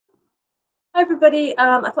Hi everybody,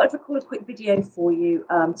 I thought I'd record a quick video for you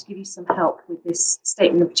to give you some help with this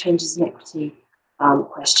statement of changes in equity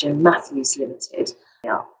question, Matthews Limited.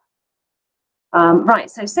 Yeah.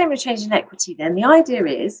 Right, so statement of changes in equity then. The idea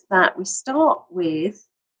is that we start with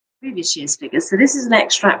previous year's figures. So this is an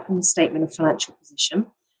extract from the statement of financial position,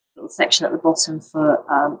 little section at the bottom for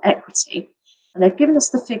equity. And they've given us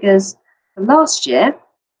the figures for last year,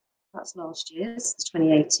 that's last year's,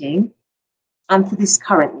 2018, and for this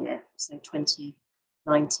current year, so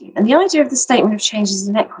 2019. And the idea of the statement of changes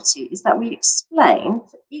in equity is that we explain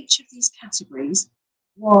for each of these categories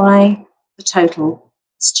why the total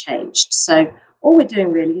has changed. So all we're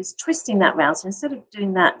doing really is twisting that round. So instead of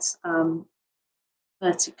doing that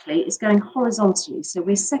vertically, it's going horizontally. So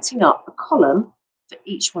we're setting up a column for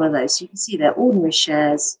each one of those. So you can see there, ordinary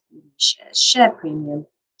shares, share premium,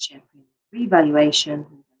 revaluation,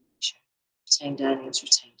 retained earnings.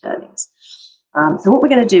 So what we're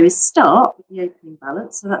going to do is start with the opening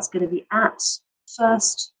balance. So that's going to be at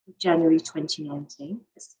 1st of January 2019.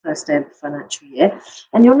 It's the first day of the financial year.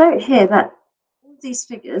 And you'll note here that all of these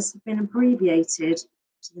figures have been abbreviated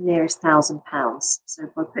to the nearest £1,000. So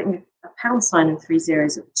by putting a pound sign and 3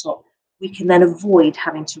 zeros at the top, we can then avoid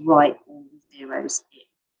having to write all the zeros in.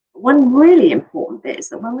 But one really important bit is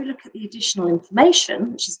that when we look at the additional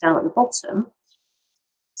information, which is down at the bottom,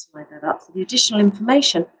 slide that up, for the additional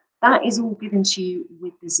information, that is all given to you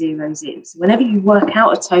with the zeros in. So whenever you work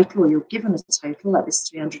out a total, or you're given a total, like this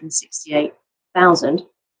 368,000,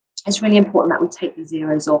 it's really important that we take the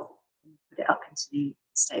zeros off and put it up into the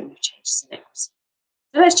statement of changes in equity.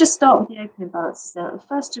 So let's just start with the opening balances there. At the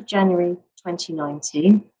 1st of January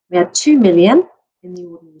 2019, we had 2 million in the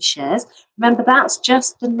ordinary shares. Remember, that's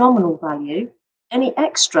just the nominal value. Any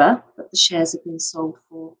extra that the shares have been sold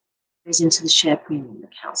for goes into the share premium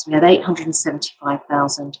account. So we had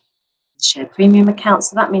 875,000 in the share premium account.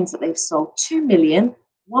 So that means that they've sold 2 million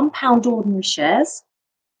 £1 ordinary shares,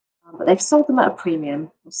 but they've sold them at a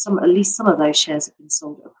premium. At least some of those shares have been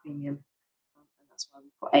sold at a premium, and that's why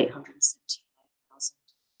we've got 875,000 in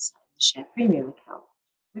the share premium account.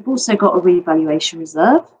 We've also got a revaluation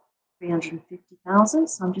reserve, 350,000.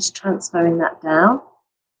 So I'm just transferring that down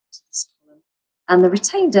to this column. And the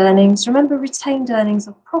retained earnings, remember, retained earnings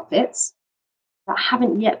are profits that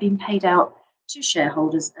haven't yet been paid out to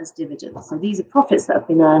shareholders as dividends. So these are profits that have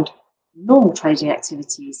been earned in normal trading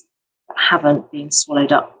activities that haven't been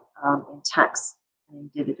swallowed up in tax and in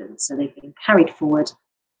dividends. So they've been carried forward to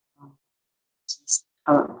this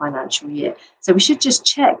current financial year. So we should just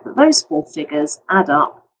check that those four figures add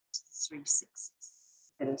up to the 366.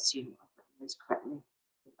 I'm going to assume I've got those correctly,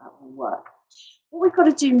 that will work. What we've got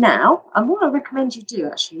to do now, and what I recommend you do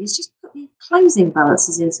actually, is just put the closing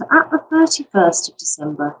balances in. So at the 31st of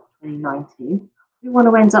December 2019, we want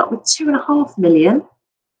to end up with 2.5 million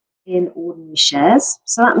in ordinary shares.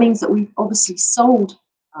 So that means that we've obviously sold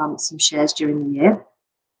some shares during the year.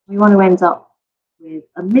 We want to end up with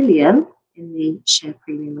 1 million in the share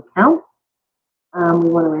premium account. We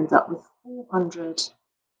want to end up with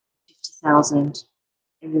 450,000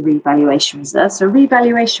 in the revaluation reserve. So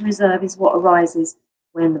revaluation reserve is what arises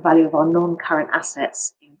when the value of our non-current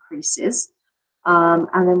assets increases. And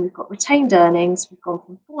then we've got retained earnings. We've gone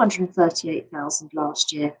from 438,000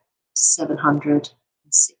 last year to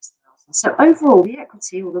 706,000. So overall, the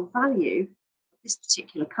equity, or the value of this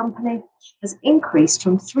particular company, has increased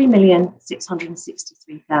from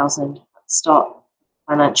 3,663,000 at the start of the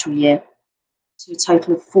financial year to a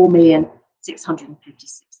total of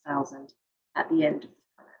 4,656,000 at the end of the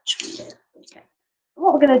financial year. Okay.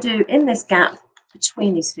 What we're going to do in this gap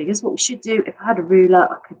between these figures, what we should do, if I had a ruler,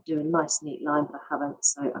 I could do a nice neat line, but I haven't,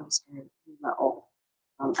 so I'm just going to rule that off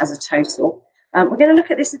as a total. We're going to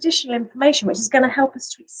look at this additional information, which is going to help us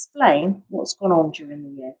to explain what's gone on during the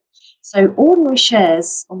year. So ordinary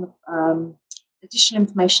shares on the additional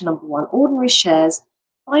information number 1, ordinary shares,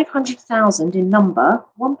 500,000 in number,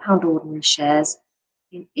 £1 ordinary shares,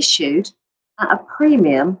 been issued at a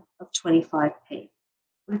premium of 25p.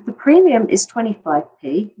 Well, if the premium is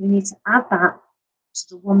 25p, we need to add that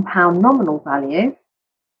to the £1 nominal value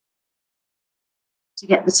to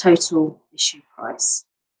get the total issue price,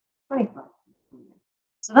 25p.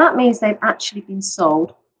 So that means they've actually been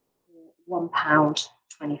sold for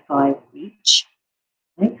 £1.25 each.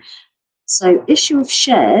 Okay? So issue of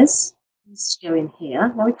shares needs to go in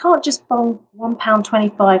here. Now we can't just bung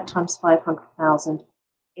 £1.25 times 500,000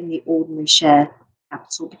 in the ordinary share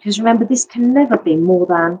capital, because remember, this can never be more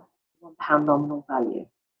than £1 nominal value.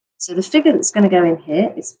 So the figure that's going to go in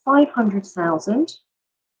here is 500,000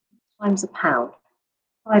 times a pound.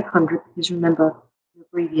 500, because remember, we're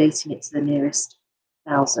abbreviating it to the nearest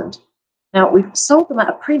 1,000. Now, we've sold them at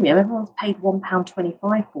a premium. Everyone's paid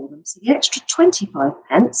 £1.25 for them. So the extra 25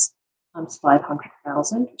 pence times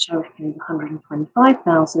 500,000, which I reckon is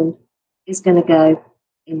 125,000, is going to go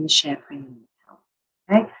in the share premium account.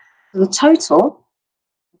 Okay, so the total,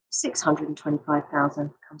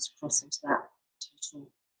 625,000, comes across into that total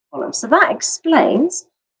column. So that explains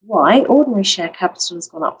why ordinary share capital has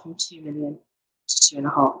gone up from 2 million to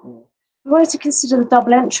 2.5 million. If we wanted to consider the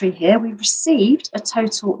double entry here, we've received a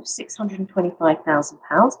total of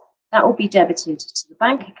 £625,000. That will be debited to the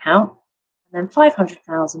bank account, and then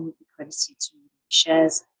 500,000 will be credited to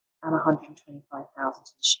shares and 125,000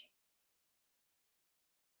 to the share.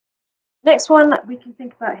 Next one that we can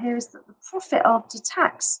think about here is that the profit after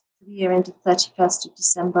tax for the year ended 31st of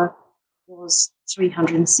December was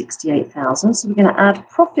 368,000. So we're going to add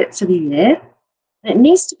profit for the year. And it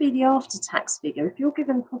needs to be the after-tax figure. If you're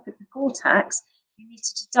given profit before tax, you need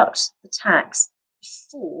to deduct the tax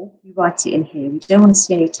before you write it in here. We don't want to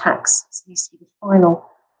see any tax. It needs to be the final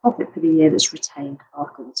profit for the year that's retained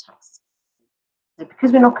after the tax. So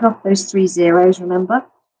because we're knocking off those 3 zeros, remember,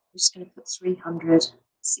 we're just going to put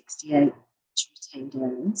 368 to retained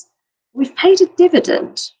earnings. We've paid a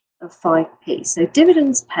dividend of 5p. So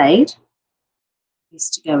dividends paid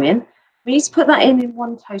is to go in. We need to put that in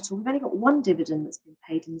one total. We've only got one dividend that's been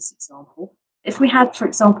paid in this example. If we had, for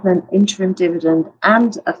example, an interim dividend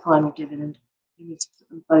and a final dividend, we need to put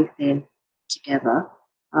them both in together.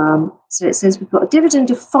 So it says we've got a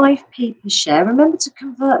dividend of 5p per share. Remember to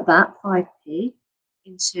convert that 5p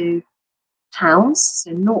into pounds,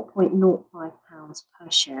 so 0.05 pounds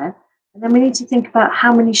per share. And then we need to think about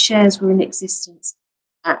how many shares were in existence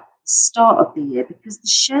at the start of the year, because the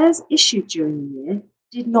shares issued during the year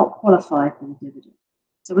did not qualify for the dividend.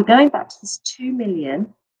 So we're going back to this 2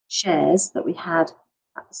 million shares that we had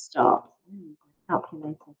at the start.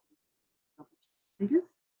 Calculator figures.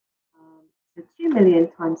 So 2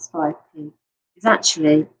 million times 5p is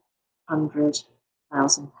actually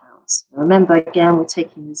 £100,000. Remember, again, we're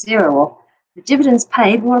taking the zero off. The dividends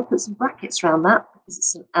paid, we want to put some brackets around that because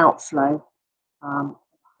it's an outflow of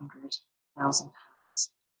 £100,000.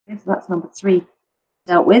 Okay, so that's number 3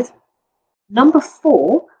 dealt with. Number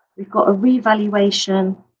 4, we've got a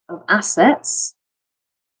revaluation of assets.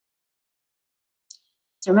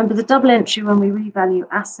 So remember, the double entry when we revalue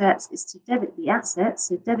assets is to debit the assets,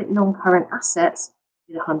 so debit non-current assets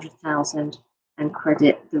with 100,000 and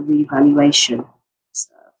credit the revaluation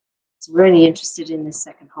reserve. So we're only interested in this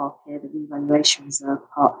second half here, the revaluation reserve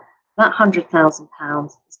part. That £100,000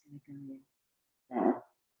 is going to go in there.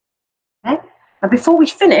 Okay. And before we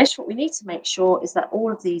finish, what we need to make sure is that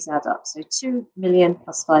all of these add up. So 2 million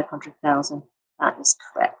plus 500,000, that is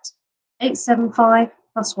correct. 875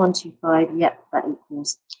 plus 125, yep, that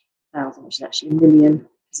equals 1,000, which is actually a million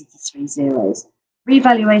because of the 3 zeros.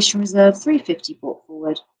 Revaluation reserve, 350 brought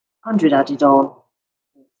forward, 100 added on.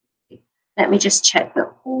 Let me just check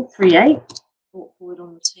that 438 brought forward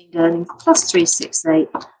on retained earnings plus 368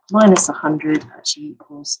 minus 100 actually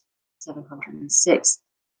equals 706.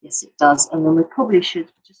 Yes, it does. And then we probably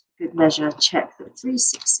should, just for good measure, check that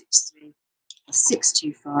 3663 plus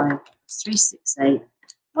 625 plus 368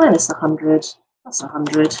 minus 100 plus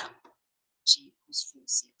 100 actually equals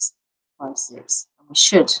 4656. And we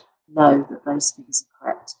should know that those figures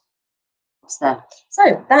are correct. What's there?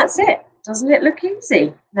 So that's it. Doesn't it look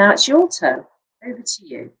easy? Now it's your turn. Over to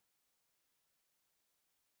you.